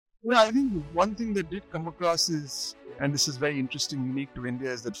Well, I think one thing that did come across is, and this is very interesting, unique to India,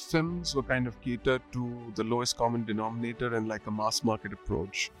 is that films were kind of catered to the lowest common denominator and like a mass market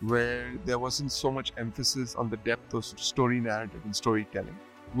approach, where there wasn't so much emphasis on the depth of story narrative and storytelling.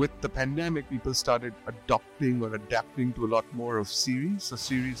 With the pandemic, people started adopting or adapting to a lot more of series. So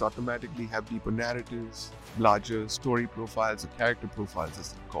series automatically have deeper narratives, larger story profiles or character profiles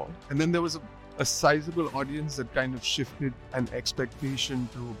as they're called. And then there was a sizable audience that kind of shifted an expectation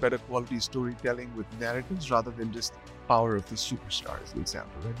to better quality storytelling with narratives rather than just power of the superstar, as an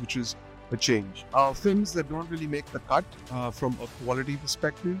example, right? Which is a change. Films that don't really make the cut from a quality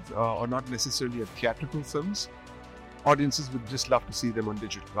perspective or not necessarily a theatrical films, audiences would just love to see them on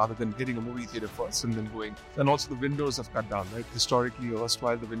digital rather than hitting a movie theater first and then going. And also the windows have cut down, right? Historically,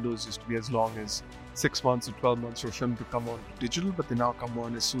 erstwhile, the windows used to be as long as 6 months or 12 months for a film to come on to digital, but they now come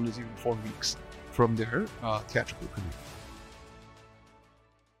on as soon as even 4 weeks from their theatrical career.